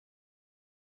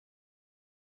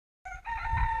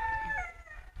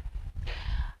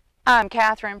I'm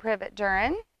Catherine Privet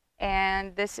Duran,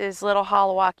 and this is Little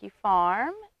Halawakee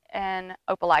Farm in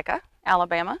Opelika,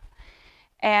 Alabama.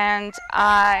 And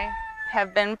I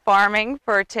have been farming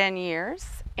for 10 years,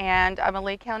 and I'm a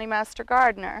Lee County Master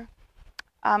Gardener.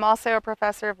 I'm also a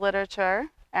professor of literature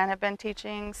and have been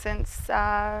teaching since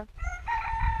about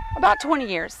 20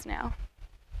 years now.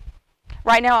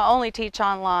 Right now I only teach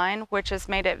online, which has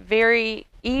made it very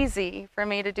easy for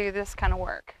me to do this kind of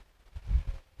work.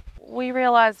 We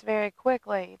realized very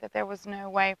quickly that there was no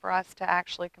way for us to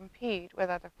actually compete with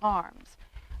other farms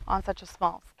on such a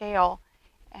small scale,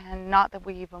 and not that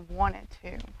we even wanted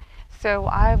to. So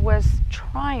I was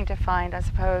trying to find, I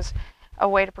suppose, a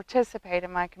way to participate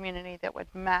in my community that would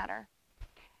matter.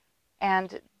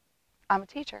 And I'm a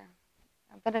teacher.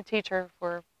 I've been a teacher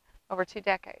for over 2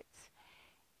 decades,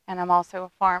 and I'm also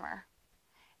a farmer.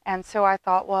 And so I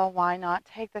thought, well, why not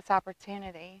take this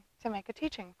opportunity to make a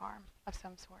teaching farm of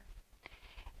some sort?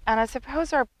 And I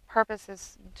suppose our purpose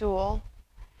is dual.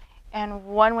 And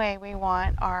one way we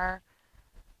want our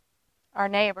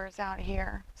neighbors out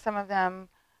here, some of them,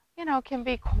 can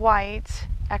be quite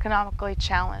economically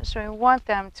challenged. We want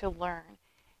them to learn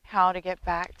how to get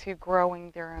back to growing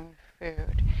their own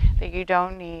food, that you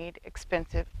don't need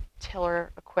expensive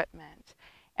tiller equipment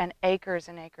and acres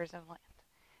of land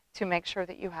to make sure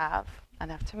that you have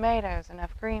enough tomatoes,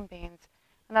 enough green beans,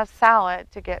 enough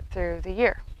salad to get through the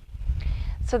year.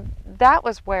 So that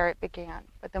was where it began.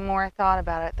 But the more I thought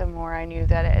about it, the more I knew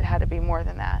that it had to be more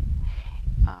than that.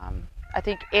 I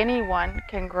think anyone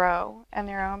can grow in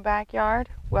their own backyard,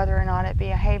 whether or not it be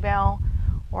a hay bale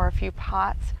or a few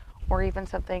pots or even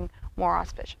something more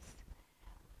auspicious.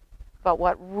 But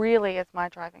what really is my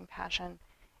driving passion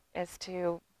is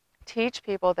to teach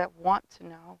people that want to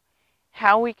know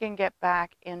how we can get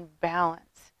back in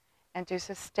balance and do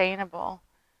sustainable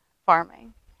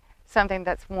farming, something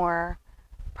that's more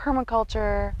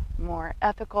permaculture, more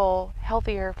ethical,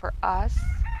 healthier for us,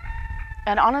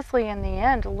 and honestly, in the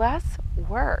end, less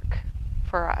work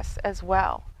for us as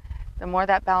well. The more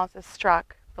that balance is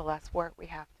struck, the less work we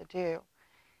have to do.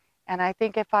 And I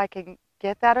think if I can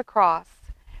get that across,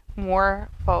 more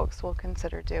folks will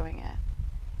consider doing it.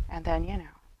 And then,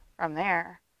 from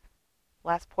there,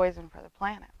 less poison for the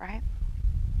planet, right?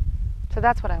 So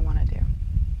that's what I want to do.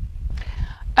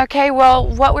 Okay, well,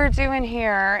 what we're doing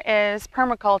here is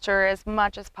permaculture as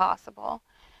much as possible.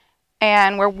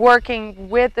 And we're working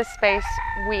with the space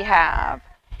we have.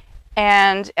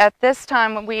 And at this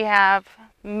time, we have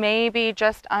maybe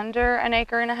just under 1.5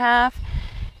 acres.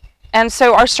 And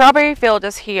so our strawberry field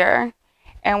is here,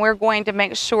 and we're going to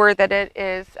make sure that it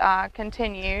is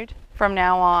continued from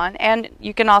now on. And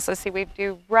you can also see we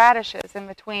do radishes in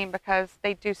between because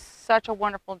they do such a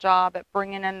wonderful job at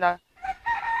bringing in the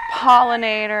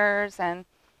pollinators.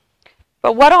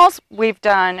 But what else we've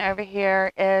done over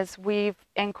here is we've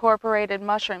incorporated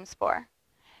mushroom spore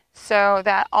so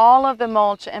that all of the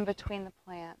mulch in between the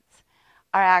plants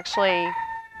are actually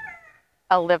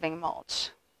a living mulch.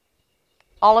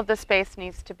 All of the space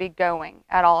needs to be going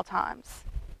at all times.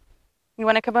 You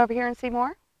want to come over here and see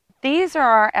more? These are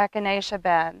our echinacea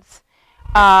beds.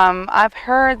 I've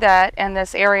heard that in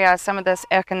this area some of this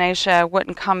echinacea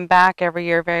wouldn't come back every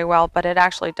year very well, but it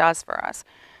actually does for us.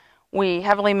 We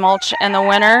heavily mulch in the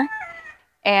winter,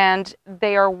 and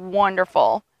they are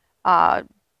wonderful.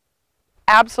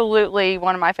 Absolutely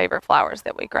one of my favorite flowers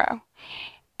that we grow.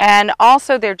 And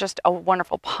also they're just a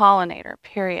wonderful pollinator,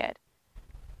 period.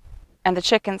 And the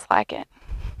chickens like it.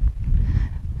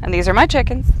 And these are my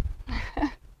chickens.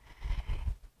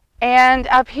 And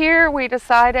up here we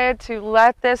decided to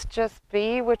let this just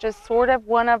be, which is sort of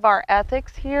one of our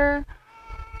ethics here.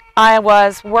 I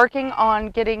was working on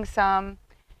getting some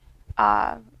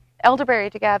elderberry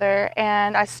together,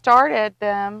 and I started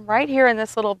them right here in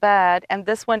this little bed, and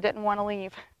this one didn't want to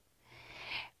leave.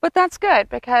 But that's good,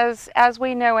 because as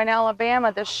we know in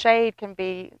Alabama, the shade can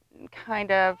be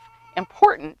kind of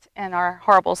important in our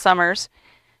horrible summers,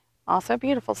 also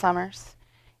beautiful summers.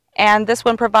 And this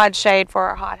one provides shade for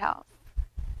our hothouse.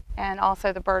 And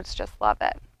also the birds just love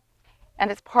it. And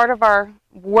it's part of our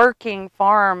working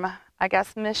farm, I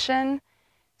guess, mission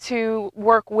to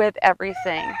work with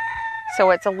everything.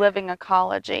 So it's a living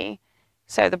ecology.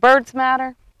 So the birds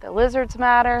matter, the lizards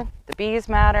matter, the bees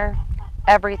matter,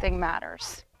 everything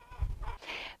matters.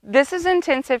 This is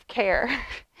intensive care.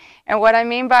 And what I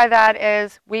mean by that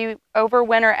is we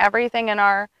overwinter everything in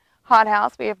our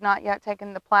hothouse. We have not yet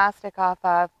taken the plastic off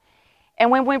of. And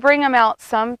when we bring them out,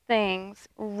 some things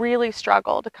really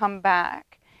struggle to come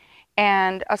back.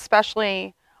 And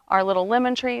especially our little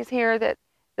lemon trees here, that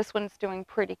this one's doing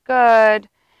pretty good.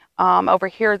 Over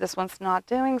here, this one's not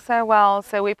doing so well,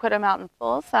 so we put them out in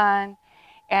full sun,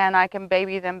 and I can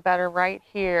baby them better right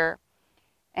here.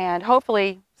 And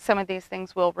hopefully some of these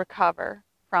things will recover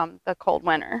from the cold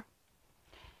winter.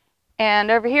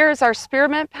 And over here is our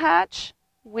spearmint patch.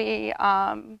 We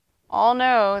all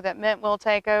know that mint will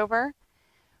take over.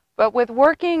 But with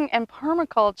working in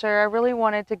permaculture, I really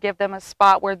wanted to give them a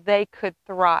spot where they could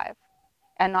thrive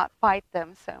and not fight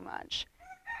them so much.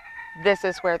 This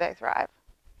is where they thrive.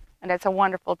 And it's a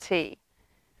wonderful tea.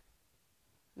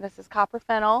 This is copper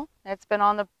fennel. It's been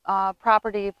on the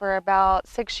property for about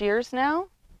 6 years now.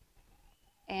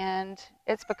 And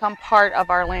it's become part of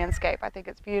our landscape. I think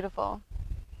it's beautiful.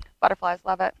 Butterflies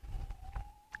love it.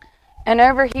 And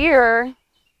over here,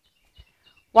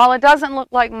 while it doesn't look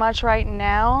like much right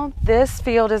now, this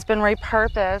field has been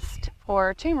repurposed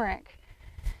for turmeric.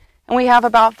 And we have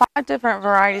about 5 different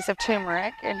varieties of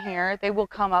turmeric in here. They will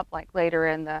come up like later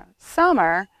in the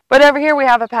summer. But over here we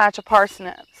have a patch of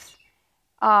parsnips.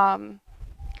 And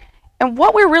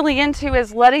what we're really into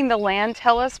is letting the land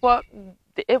tell us what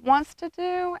it wants to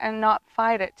do and not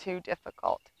fight it too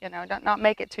difficult, you know, not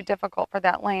make it too difficult for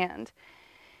that land.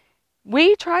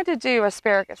 We tried to do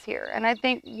asparagus here, and I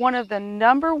think one of the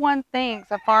 #1 things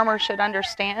a farmer should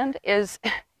understand is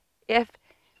if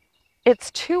it's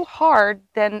too hard,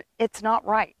 then it's not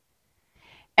right.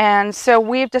 And so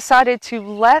we've decided to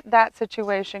let that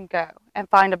situation go and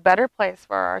find a better place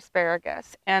for our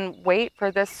asparagus and wait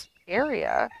for this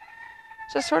area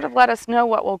to sort of let us know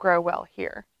what will grow well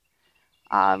here.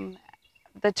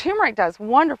 The turmeric does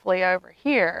wonderfully over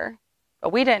here,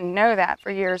 but we didn't know that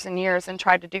for years and years and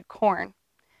tried to do corn.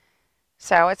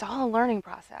 So it's all a learning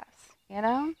process, you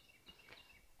know?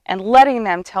 And letting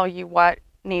them tell you what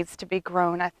needs to be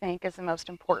grown, I think, is the most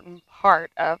important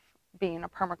part of being a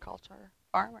permaculture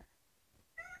farmer.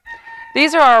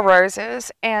 These are our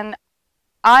roses, and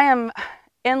I am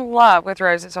in love with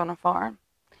roses on a farm.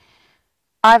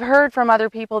 I've heard from other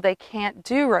people they can't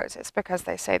do roses because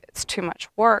they say it's too much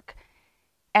work,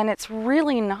 and it's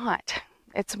really not.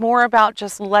 It's more about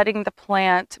just letting the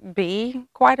plant be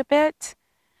quite a bit.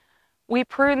 We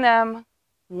prune them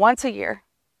once a year,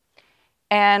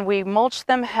 and we mulch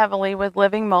them heavily with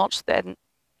living mulch. Then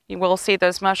you will see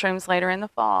those mushrooms later in the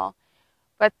fall.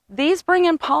 But these bring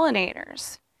in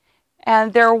pollinators,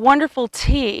 and they're a wonderful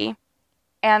tea,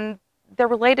 and they're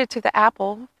related to the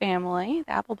apple family,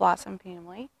 the apple blossom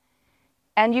family.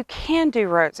 And you can do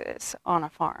roses on a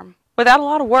farm without a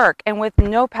lot of work and with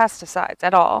no pesticides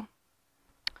at all,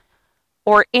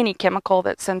 or any chemical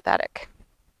that's synthetic.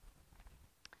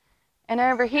 And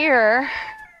over here,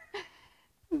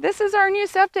 this is our new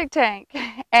septic tank.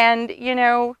 And you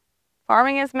know,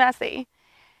 farming is messy.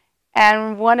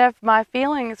 And one of my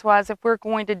feelings was, if we're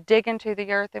going to dig into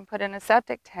the earth and put in a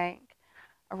septic tank,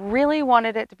 I really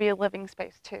wanted it to be a living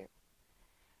space too.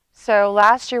 So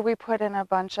last year we put in a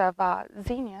bunch of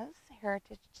zinnias,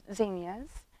 heritage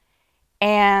zinnias.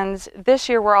 And this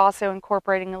year we're also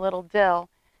incorporating a little dill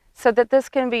so that this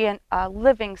can be a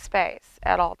living space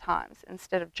at all times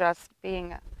instead of just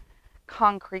being a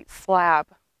concrete slab.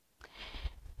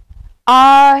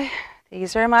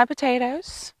 These are my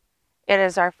potatoes. It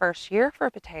is our first year for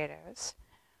potatoes.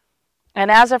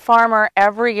 And as a farmer,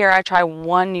 every year I try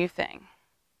one new thing,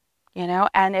 you know,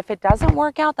 and if it doesn't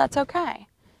work out, that's okay.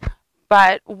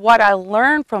 But what I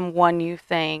learn from one new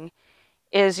thing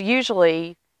is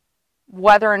usually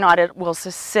whether or not it will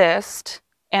subsist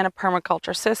in a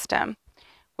permaculture system,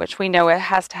 which we know it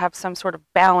has to have some sort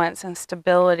of balance and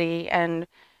stability and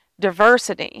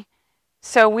diversity.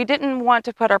 So we didn't want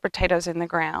to put our potatoes in the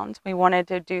ground. We wanted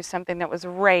to do something that was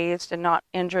raised and not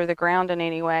injure the ground in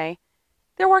any way.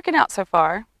 They're working out so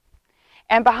far.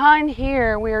 And behind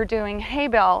here, we are doing hay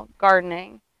bale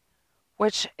gardening,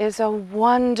 which is a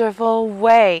wonderful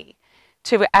way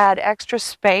to add extra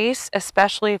space,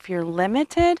 especially if you're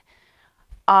limited.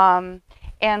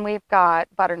 And we've got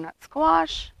butternut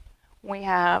squash. We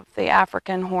have the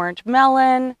African orange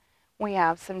melon. We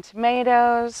have some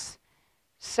tomatoes.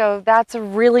 So that's a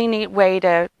really neat way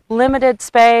to limited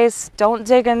space, don't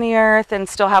dig in the earth, and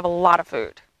still have a lot of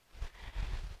food.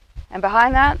 And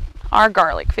behind that, our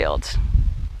garlic field.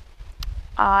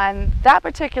 On that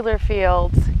particular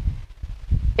field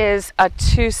is a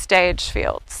 2-stage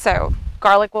field. So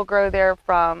garlic will grow there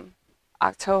from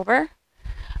October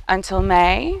until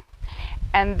May,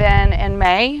 and then in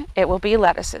May it will be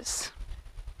lettuces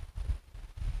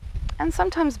and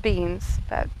sometimes beans,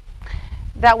 but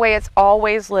that way it's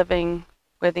always living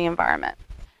with the environment.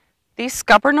 These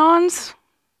scuppernons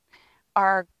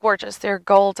are gorgeous. They're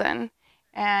golden,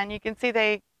 and you can see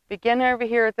they begin over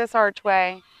here at this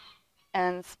archway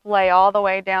and splay all the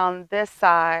way down this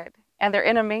side, and they're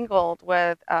intermingled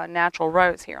with natural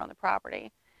rose here on the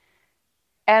property.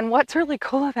 And what's really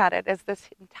cool about it is this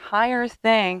entire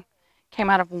thing came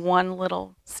out of one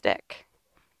little stick.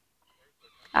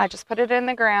 I just put it in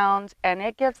the ground, and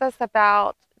it gives us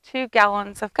about 2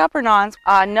 gallons of gupernons,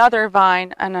 another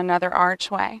vine, and another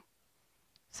archway,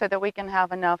 so that we can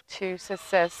have enough to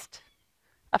subsist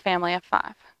a family of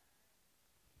 5.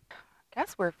 I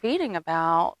guess we're feeding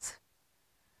about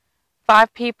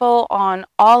 5 people on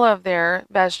all of their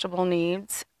vegetable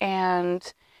needs,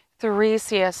 and 3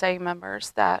 CSA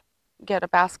members that get a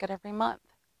basket every month.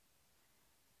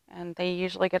 And they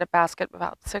usually get a basket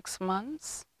about 6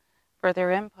 months for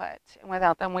their input, and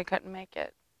without them we couldn't make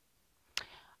it.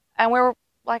 And we're,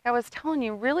 like I was telling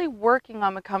you, really working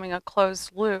on becoming a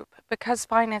closed loop, because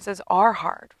finances are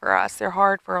hard for us. They're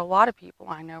hard for a lot of people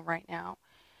I know right now.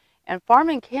 And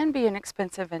farming can be an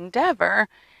expensive endeavor,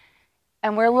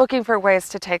 and we're looking for ways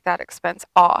to take that expense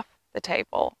off the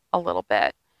table a little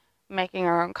bit, making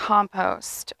our own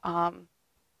compost,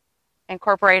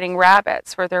 incorporating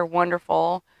rabbits for their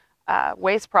wonderful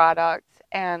waste products,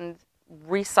 and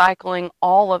recycling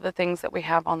all of the things that we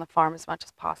have on the farm as much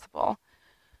as possible.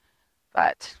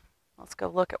 But let's go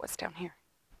look at what's down here.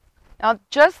 Now,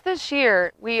 just this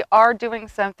year, we are doing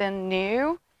something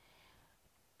new.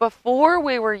 Before,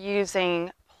 we were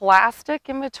using plastic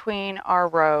in between our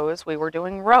rows. We were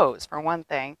doing rows, for one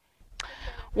thing.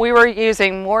 We were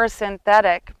using more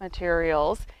synthetic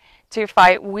materials to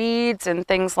fight weeds and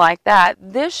things like that.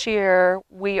 This year,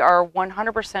 we are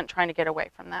 100% trying to get away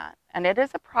from that. And it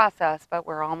is a process, but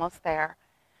we're almost there.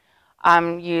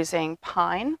 I'm using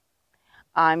pine.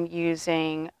 I'm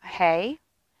using hay.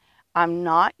 I'm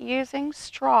not using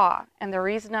straw. And the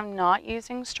reason I'm not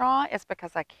using straw is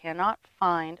because I cannot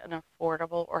find an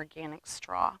affordable organic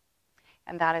straw.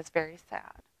 And that is very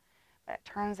sad. But it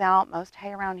turns out most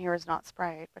hay around here is not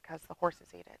sprayed because the horses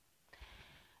eat it.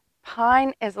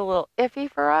 Pine is a little iffy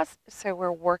for us, so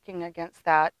we're working against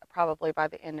that probably by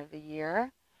the end of the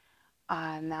year.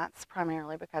 And that's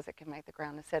primarily because it can make the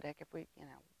ground acidic if we,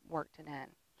 worked it in.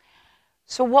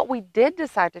 So what we did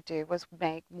decide to do was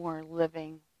make more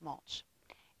living mulch.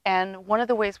 And one of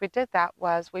the ways we did that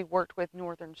was we worked with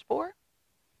Northern Spore.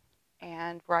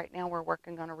 And right now we're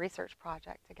working on a research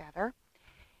project together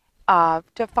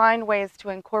to find ways to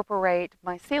incorporate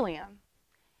mycelium,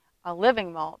 a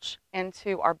living mulch,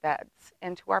 into our beds,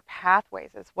 into our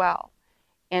pathways as well,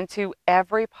 into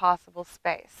every possible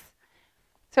space.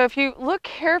 So if you look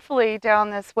carefully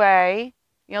down this way,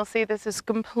 you'll see this is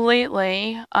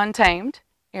completely untamed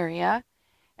area,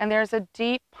 and there's a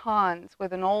deep pond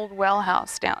with an old well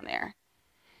house down there.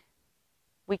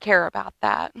 We care about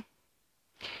that.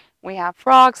 We have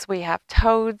frogs, we have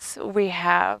toads, we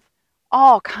have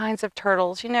all kinds of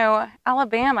turtles.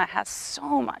 Alabama has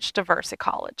so much diverse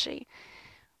ecology,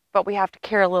 but we have to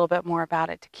care a little bit more about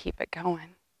it to keep it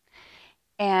going.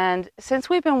 And since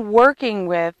we've been working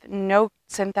with no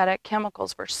synthetic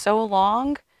chemicals for so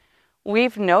long,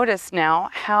 we've noticed now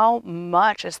how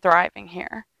much is thriving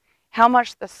here, how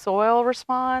much the soil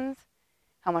responds,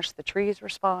 how much the trees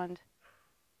respond.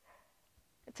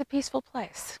 It's a peaceful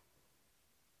place.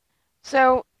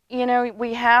 So,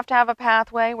 we have to have a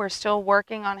pathway. We're still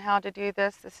working on how to do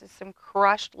this. This is some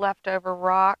crushed leftover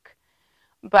rock,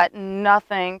 but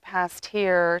nothing past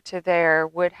here to there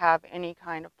would have any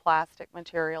kind of plastic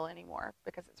material anymore,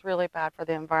 because it's really bad for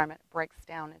the environment. It breaks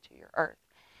down into your earth.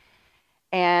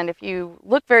 And if you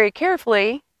look very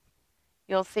carefully,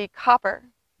 you'll see copper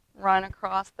run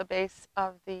across the base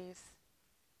of these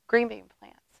green bean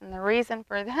plants. And the reason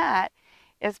for that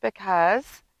is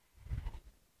because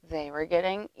they were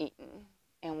getting eaten,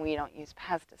 and we don't use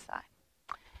pesticide.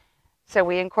 So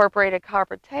we incorporated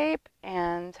copper tape,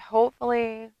 and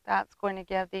hopefully that's going to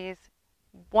give these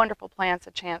wonderful plants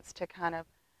a chance to kind of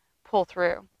pull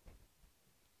through.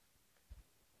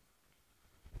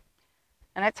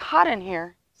 And it's hot in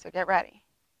here, so get ready.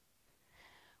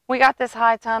 We got this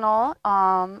high tunnel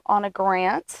on a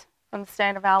grant from the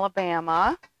state of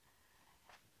Alabama,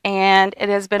 and it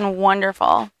has been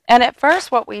wonderful. And at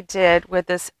first what we did with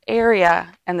this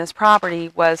area and this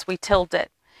property was we tilled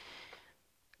it.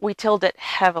 We tilled it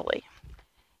heavily.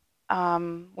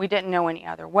 We didn't know any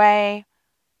other way,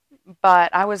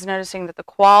 but I was noticing that the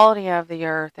quality of the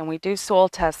earth, and we do soil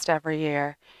tests every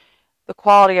year, the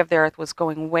quality of the earth was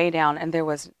going way down, and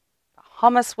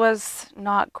humus was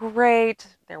not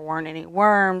great, there weren't any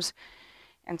worms,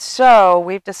 and so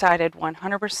we've decided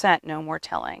 100% no more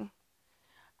tilling.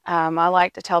 I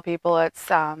like to tell people it's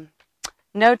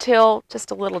no till, just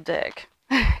a little dig,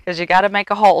 because you got to make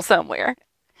a hole somewhere.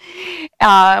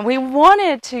 We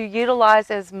wanted to utilize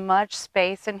as much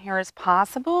space in here as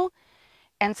possible,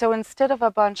 and so instead of a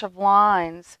bunch of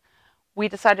lines, we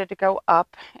decided to go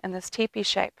up in this teepee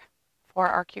shape for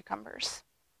our cucumbers.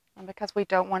 And because we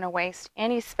don't want to waste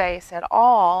any space at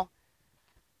all,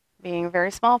 being a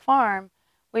very small farm,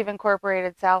 we've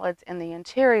incorporated salads in the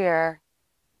interior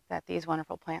that these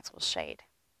wonderful plants will shade,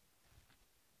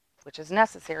 which is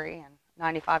necessary in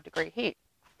 95-degree heat.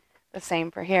 The same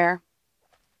for here.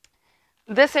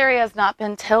 This area has not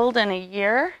been tilled in a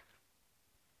year,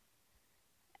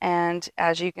 and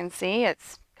as you can see,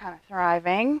 it's kind of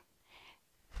thriving.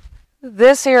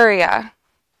 This area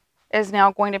is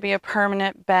now going to be a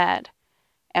permanent bed,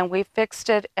 and we fixed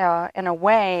it in a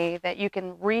way that you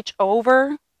can reach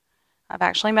over. I've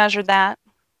actually measured that,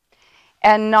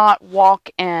 and not walk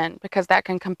in, because that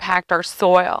can compact our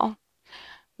soil,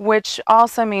 which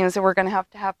also means that we're going to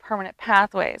have permanent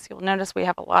pathways. You'll notice we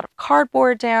have a lot of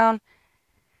cardboard down.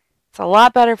 It's a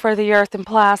lot better for the earth than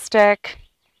plastic,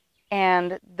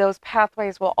 and those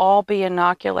pathways will all be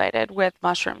inoculated with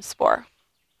mushroom spore.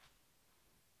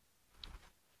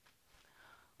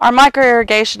 Our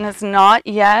microirrigation is not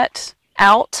yet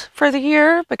out for the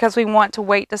year because we want to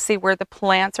wait to see where the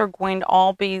plants are going to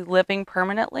all be living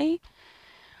permanently.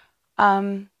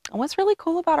 And what's really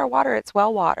cool about our water, it's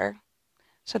well water.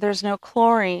 So there's no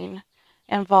chlorine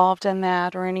involved in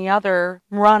that or any other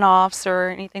runoffs or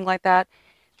anything like that.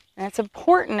 And it's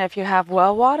important if you have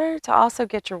well water to also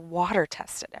get your water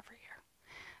tested every year.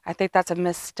 I think that's a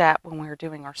misstep when we're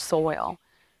doing our soil.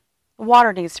 The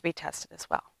water needs to be tested as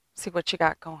well. See what you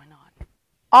got going on.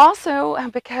 Also,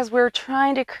 because we're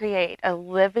trying to create a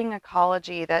living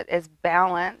ecology that is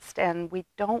balanced and we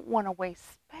don't want to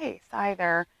waste space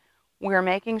either, we're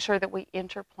making sure that we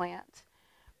interplant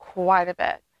quite a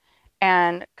bit.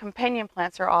 And companion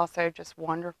plants are also just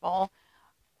wonderful.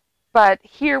 But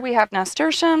here we have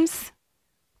nasturtiums,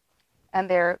 and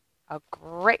they're a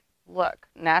great look,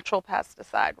 natural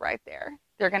pesticide right there.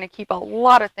 They're going to keep a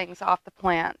lot of things off the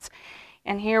plants.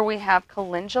 And here we have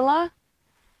calendula,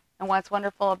 and what's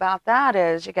wonderful about that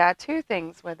is you got two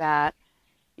things with that.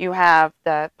 You have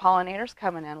the pollinators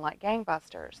coming in like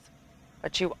gangbusters,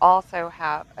 but you also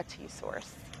have a tea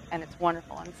source, and it's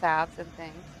wonderful in salves and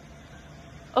things.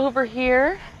 Over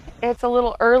here, it's a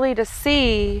little early to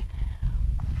see,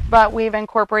 but we've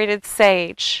incorporated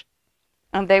sage,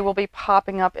 and they will be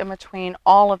popping up in between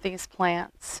all of these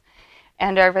plants.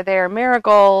 And over there,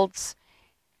 marigolds.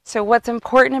 So what's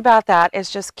important about that is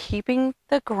just keeping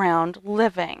the ground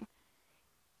living.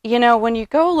 You know, when you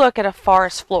go look at a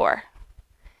forest floor,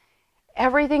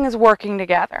 everything is working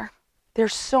together.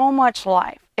 There's so much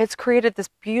life. It's created this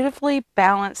beautifully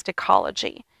balanced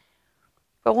ecology.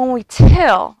 But when we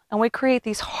till and we create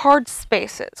these hard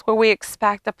spaces where we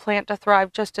expect the plant to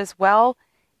thrive just as well,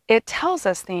 it tells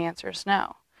us the answer is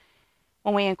no.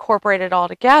 When we incorporate it all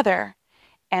together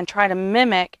and try to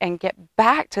mimic and get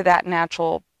back to that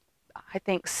natural, I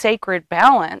think, sacred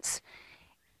balance,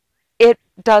 it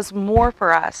does more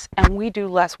for us and we do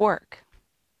less work.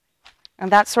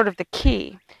 And that's sort of the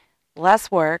key.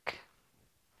 Less work,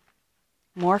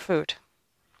 more food,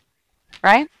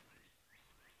 right?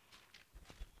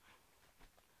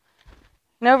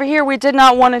 And over here, we did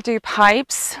not want to do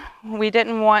pipes. We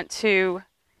didn't want to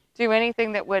do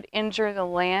anything that would injure the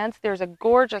land. There's a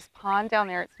gorgeous pond down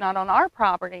there. It's not on our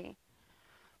property.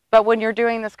 But when you're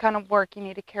doing this kind of work, you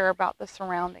need to care about the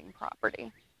surrounding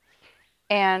property.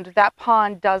 And that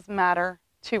pond does matter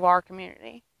to our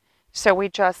community. So we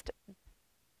just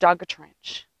dug a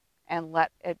trench and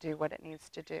let it do what it needs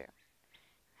to do.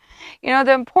 You know,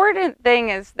 the important thing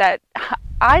is that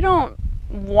I don't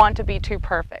want to be too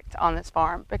perfect on this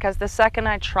farm, because the second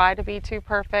I try to be too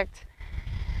perfect,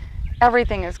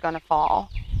 everything is going to fall.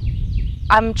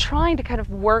 I'm trying to kind of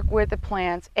work with the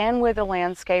plants and with the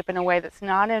landscape in a way that's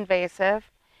not invasive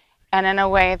and in a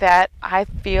way that I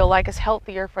feel like is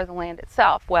healthier for the land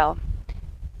itself. Well,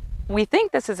 we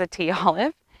think this is a tea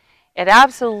olive. It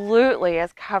absolutely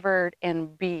is covered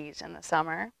in bees in the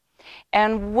summer.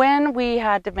 And when we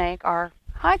had to make our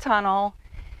high tunnel,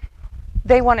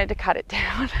 they wanted to cut it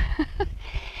down.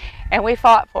 And we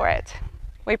fought for it.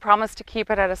 We promised to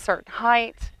keep it at a certain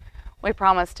height. We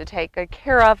promised to take good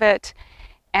care of it.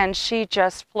 And she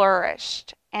just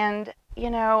flourished. And, you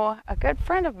know, a good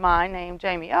friend of mine named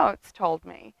Jamie Oates told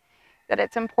me that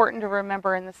it's important to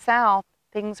remember in the South,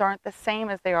 things aren't the same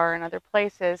as they are in other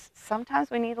places.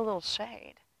 Sometimes we need a little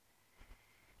shade.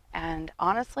 And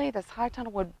honestly, this high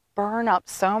tunnel would burn up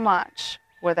so much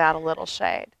without a little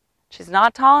shade. She's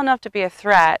not tall enough to be a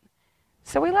threat,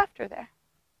 so we left her there.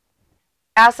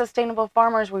 as sustainable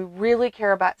farmers, we really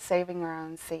care about saving our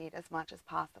own seed as much as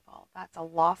possible. That's a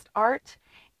lost art,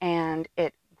 and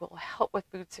it will help with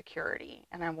food security.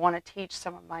 And I want to teach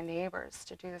some of my neighbors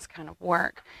to do this kind of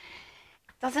work.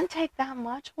 It doesn't take that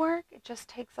much work. It just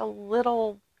takes a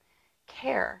little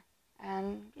care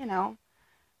and, you know,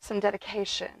 some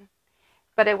dedication.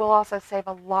 But it will also save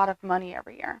a lot of money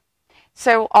every year.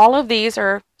 So all of these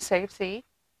are Save Seed,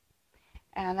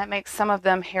 and that makes some of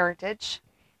them heritage,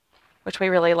 which we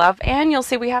really love. And you'll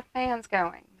see we have fans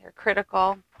going. They're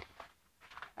critical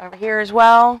over here as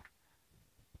well,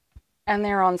 and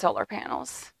they're on solar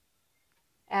panels.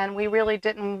 And we really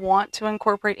didn't want to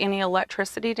incorporate any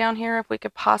electricity down here if we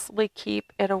could possibly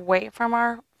keep it away from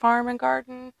our farm and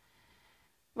garden.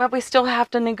 But we still have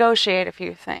to negotiate a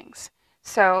few things.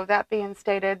 So that being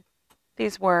stated,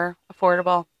 these were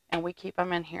affordable, and we keep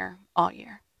them in here all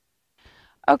year.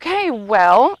 Okay,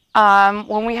 well,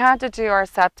 when we had to do our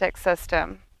septic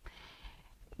system,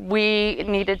 we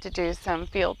needed to do some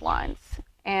field lines,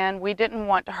 and we didn't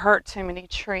want to hurt too many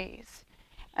trees.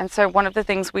 And so one of the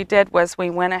things we did was we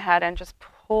went ahead and just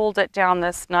pulled it down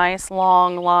this nice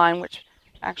long line, which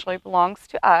actually belongs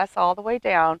to us all the way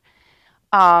down,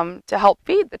 to help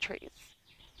feed the trees.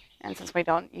 And since we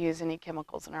don't use any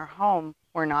chemicals in our home,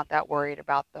 we're not that worried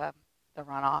about the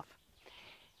runoff.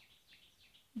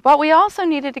 But we also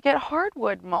needed to get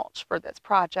hardwood mulch for this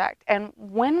project. And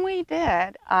when we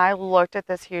did, I looked at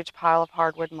this huge pile of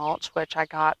hardwood mulch, which I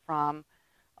got from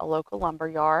a local lumber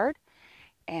yard,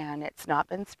 and it's not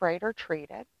been sprayed or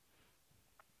treated.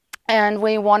 And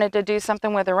we wanted to do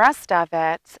something with the rest of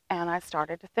it, and I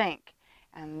started to think.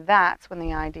 And that's when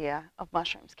the idea of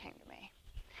mushrooms came to me.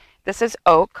 This is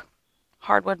oak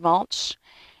hardwood mulch,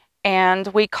 and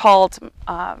we called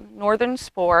Northern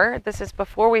Spore. This is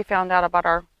before we found out about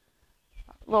our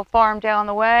little farm down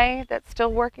the way that's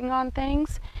still working on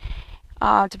things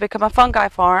to become a fungi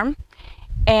farm,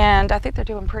 and I think they're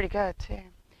doing pretty good too.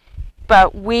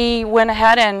 But we went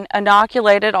ahead and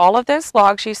inoculated all of those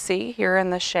logs you see here in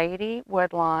the shady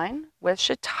wood line with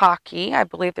shiitake. I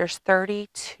believe there's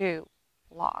 32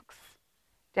 logs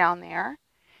down there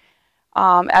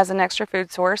as an extra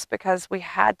food source, because we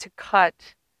had to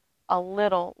cut a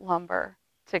little lumber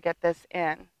to get this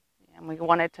in, and we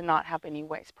wanted to not have any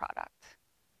waste product.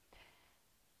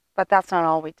 But that's not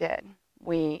all we did.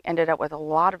 We ended up with a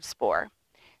lot of spore.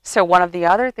 So one of the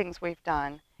other things we've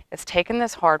done is taken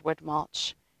this hardwood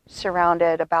mulch,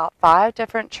 surrounded about 5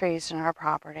 different trees in our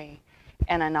property,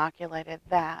 and inoculated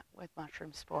that with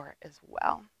mushroom spore as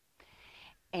well.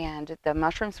 And the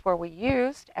mushroom spore we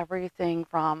used, everything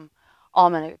from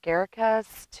almond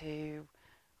agaricus to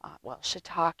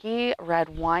shiitake,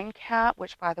 red wine cap,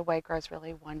 which by the way grows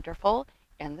really wonderful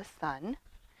in the sun,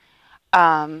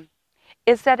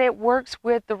 is that it works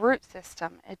with the root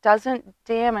system. It doesn't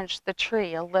damage the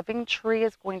tree. A living tree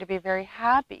is going to be very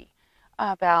happy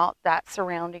about that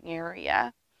surrounding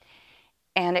area.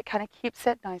 And it kind of keeps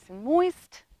it nice and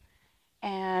moist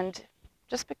and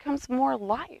just becomes more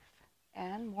life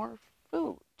and more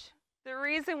food. The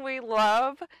reason we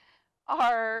love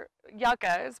our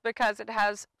yucca is because it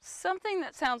has something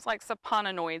that sounds like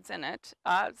saponinoids in it.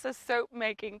 It's a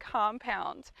soap-making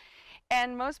compound.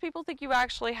 And most people think you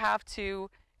actually have to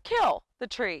kill the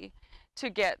tree to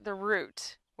get the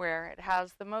root where it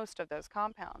has the most of those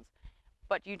compounds,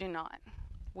 but you do not.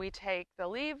 We take the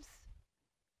leaves,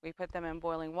 we put them in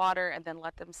boiling water, and then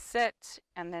let them sit,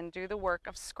 and then do the work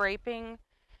of scraping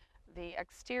the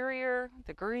exterior,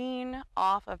 the green,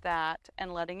 off of that,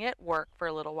 and letting it work for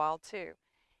a little while too.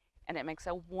 And it makes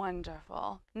a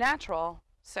wonderful natural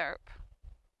soap.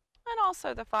 And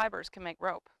also the fibers can make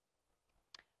rope.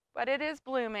 But it is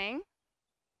blooming,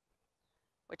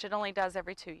 which it only does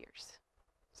every 2 years.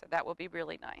 So that will be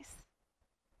really nice.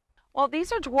 Well,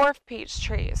 these are dwarf peach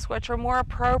trees, which are more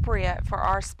appropriate for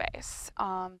our space.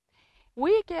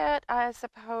 We get, I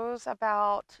suppose,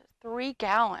 about 3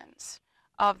 gallons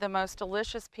of the most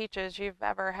delicious peaches you've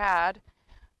ever had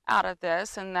out of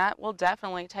this, and that will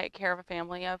definitely take care of a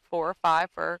family of 4 or 5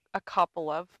 for a couple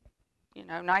of,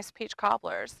 nice peach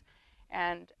cobblers.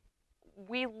 And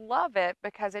we love it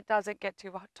because it doesn't get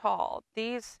too tall.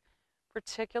 These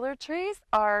particular trees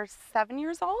are 7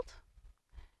 years old,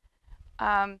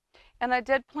 and I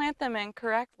did plant them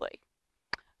incorrectly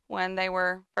when they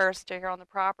were first here on the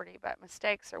property, but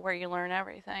mistakes are where you learn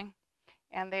everything.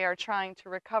 And they are trying to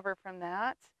recover from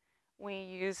that. We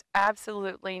use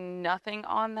absolutely nothing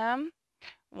on them.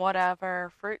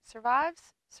 Whatever fruit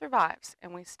survives, survives,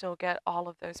 and we still get all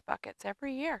of those buckets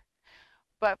every year.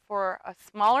 But for a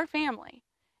smaller family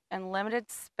and limited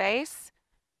space,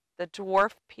 the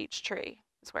dwarf peach tree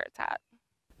is where it's at.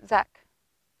 Zach.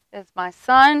 is my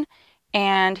son,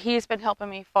 and he's been helping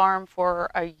me farm for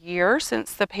a year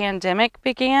since the pandemic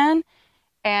began,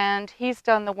 and he's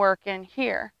done the work in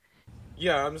here.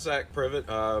 Yeah, I'm Zach Privet,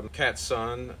 Kat's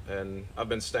son, and I've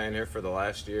been staying here for the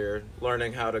last year,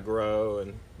 learning how to grow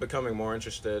and becoming more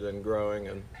interested in growing.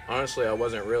 And honestly, I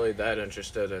wasn't really that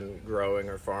interested in growing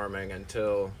or farming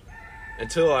until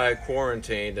I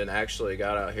quarantined and actually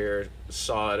got out here,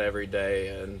 saw it every day,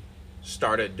 and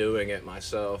started doing it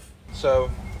myself. So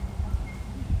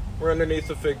we're underneath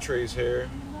the fig trees here.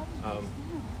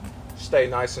 Stay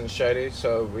nice and shady.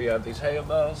 So we have these hay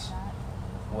bales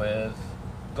with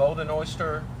golden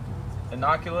oyster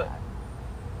inoculate,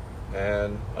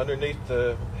 and underneath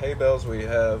the hay bales we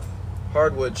have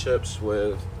hardwood chips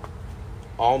with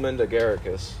almond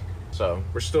agaricus. So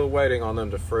we're still waiting on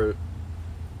them to fruit.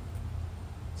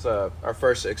 It's our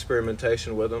first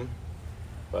experimentation with them,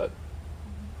 but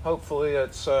hopefully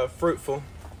it's fruitful.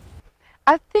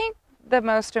 I think the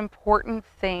most important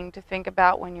thing to think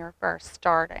about when you're first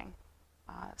starting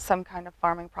some kind of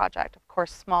farming project, of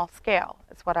course small scale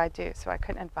is what I do, so I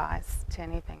couldn't advise to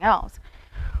anything else,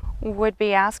 would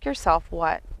be ask yourself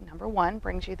what, number one,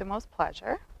 brings you the most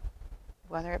pleasure,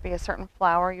 whether it be a certain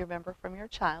flower you remember from your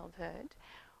childhood,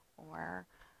 or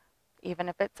even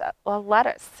if it's a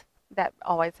lettuce that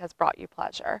always has brought you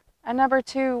pleasure. And number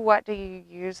two, what do you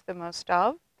use the most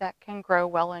of that can grow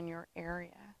well in your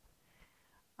area?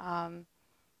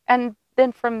 And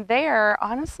then from there,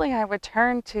 honestly, I would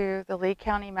turn to the Lee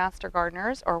County Master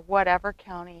Gardeners or whatever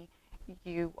county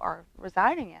you are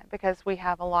residing in, because we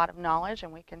have a lot of knowledge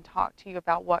and we can talk to you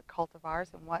about what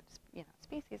cultivars and what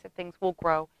species of things will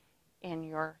grow in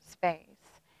your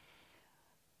space.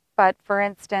 But for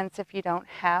instance, if you don't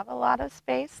have a lot of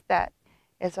space that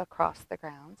is across the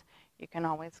grounds, you can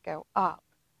always go up.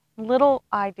 Little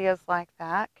ideas like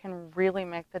that can really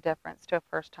make the difference to a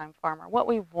first-time farmer. What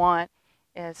we want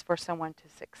is for someone to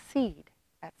succeed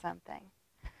at something.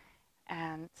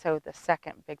 And so the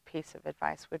second big piece of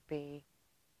advice would be,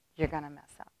 you're going to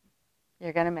mess up.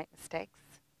 You're going to make mistakes.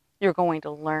 You're going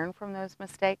to learn from those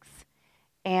mistakes.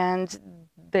 And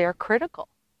they're critical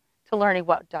to learning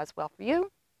what does well for you,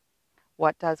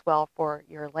 what does well for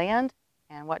your land,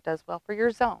 and what does well for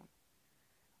your zone.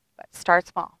 But start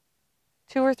small.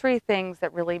 2 or 3 things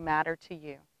that really matter to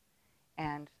you,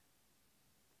 and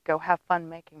go have fun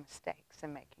making mistakes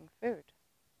and making food.